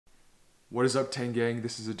What is up, TangGang?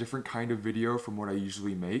 This is a different kind of video from what I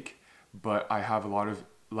usually make, but I have a lot of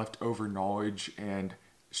leftover knowledge and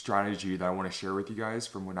strategy that I want to share with you guys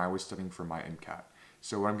from when I was studying for my MCAT.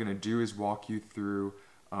 So what I'm going to do is walk you through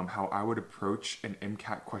how I would approach an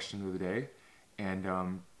MCAT question of the day,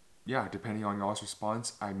 and yeah, depending on y'all's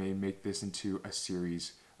response, I may make this into a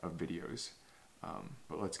series of videos.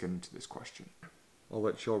 But let's get into this question. I'll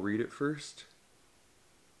let y'all read it first.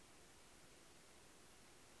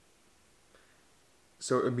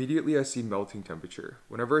 So immediately I see melting temperature.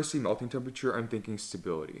 Whenever I see melting temperature, I'm thinking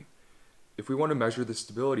stability. If we want to measure the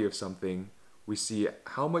stability of something, we see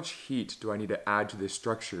how much heat do I need to add to this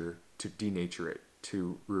structure to denature it,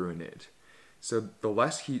 to ruin it. So the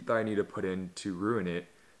less heat that I need to put in to ruin it,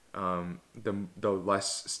 the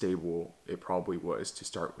less stable it probably was to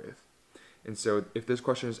start with. And so if this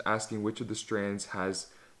question is asking which of the strands has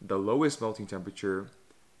the lowest melting temperature,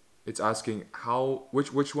 it's asking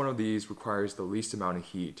which one of these requires the least amount of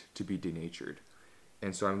heat to be denatured.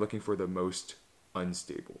 And so I'm looking for the most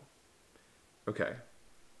unstable. Okay.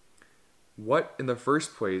 What in the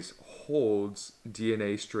first place holds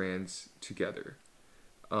DNA strands together?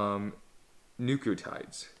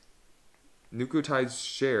 Nucleotides. Nucleotides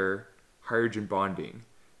share hydrogen bonding,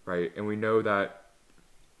 right? And we know that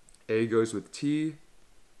A goes with T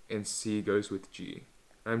and C goes with G.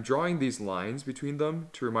 I'm drawing these lines between them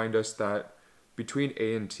to remind us that between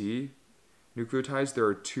A and T nucleotides, there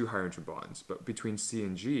are 2 hydrogen bonds, but between C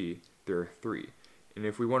and G, there are 3. And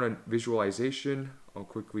if we want a visualization, I'll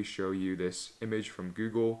quickly show you this image from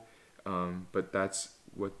Google, but that's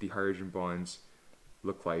what the hydrogen bonds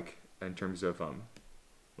look like in terms of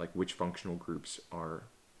like which functional groups are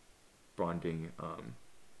bonding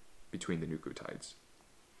between the nucleotides.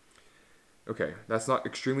 Okay, that's not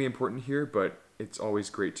extremely important here, but it's always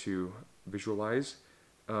great to visualize.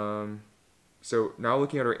 So now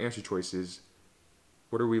looking at our answer choices,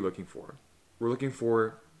 what are we looking for? We're looking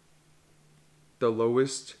for the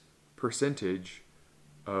lowest percentage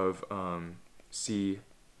of CG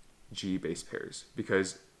base pairs,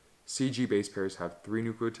 because CG base pairs have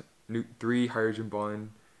 3 hydrogen bond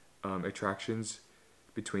attractions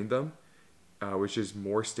between them, which is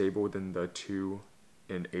more stable than the 2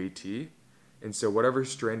 in AT. And so whatever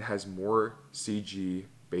strand has more CG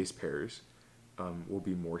base pairs will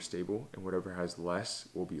be more stable, and whatever has less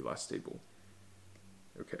will be less stable.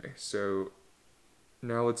 Okay, so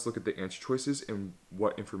now let's look at the answer choices and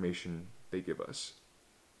what information they give us.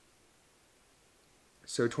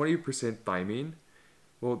 So 20% thymine,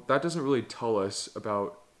 well, that doesn't really tell us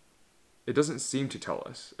about, it doesn't seem to tell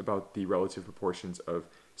us about the relative proportions of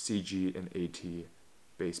CG and AT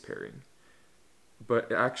base pairing.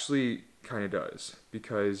 But it actually kind of does,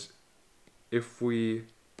 because if we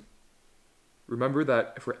remember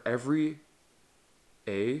that for every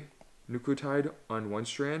A nucleotide on one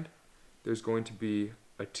strand, there's going to be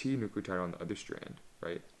a T nucleotide on the other strand,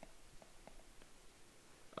 right?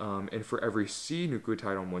 And for every C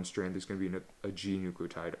nucleotide on one strand, there's going to be a G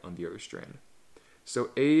nucleotide on the other strand.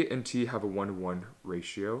 So A and T have a 1-to-1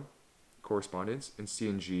 ratio correspondence, and C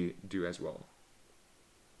and G do as well.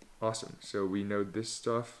 Awesome, so we know this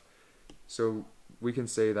stuff. So we can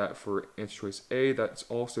say that for answer choice A, that's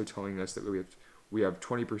also telling us that we have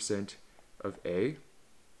 20% of A,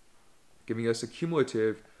 giving us a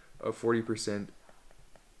cumulative of 40%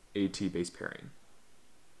 AT base pairing.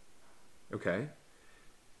 Okay.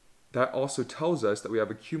 That also tells us that we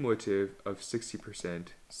have a cumulative of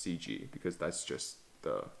 60% CG, because that's just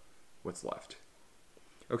what's left.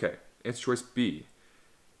 Okay, answer choice B.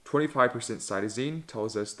 25% cytosine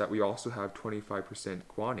tells us that we also have 25%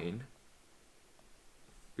 guanine,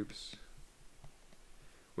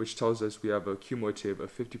 which tells us we have a cumulative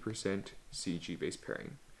of 50% CG base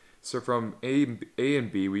pairing. So from A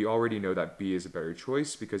and B, we already know that B is a better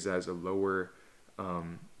choice because it has a lower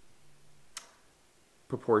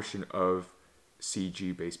proportion of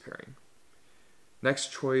CG base pairing.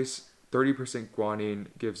 Next choice, 30% guanine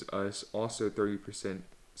gives us also 30%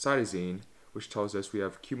 cytosine, which tells us we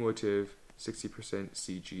have cumulative 60%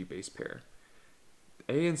 CG base pair.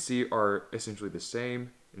 A and C are essentially the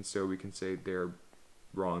same, and so we can say they're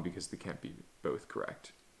wrong because they can't be both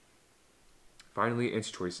correct. Finally,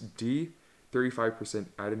 answer choice D, 35%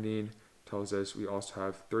 adenine tells us we also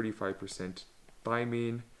have 35%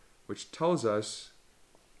 thymine, which tells us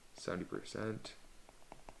 70%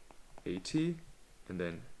 AT, and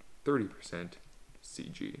then 30%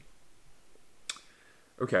 CG.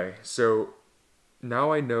 Okay, so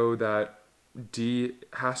now I know that D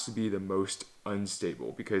has to be the most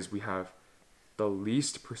unstable because we have the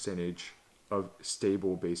least percentage of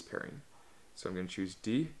stable base pairing. So I'm going to choose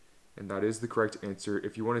D. And that is the correct answer.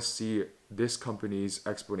 If you want to see this company's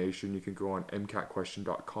explanation, you can go on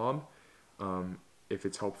mcatquestion.com. If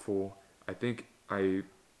it's helpful, I think I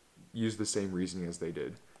used the same reasoning as they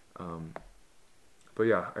did. But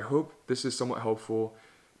yeah, I hope this is somewhat helpful,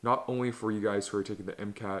 not only for you guys who are taking the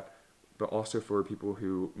MCAT, but also for people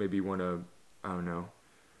who maybe want to, I don't know,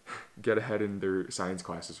 get ahead in their science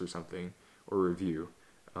classes or something, or review.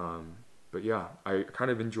 But yeah, I kind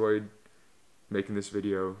of enjoyed making this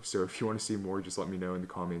video, so if you want to see more, just let me know in the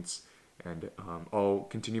comments, and I'll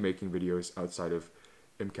continue making videos outside of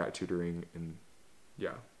MCAT tutoring and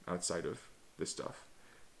yeah, outside of this stuff.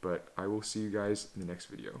 But I will see you guys in the next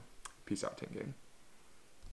video. Peace out, TangGang.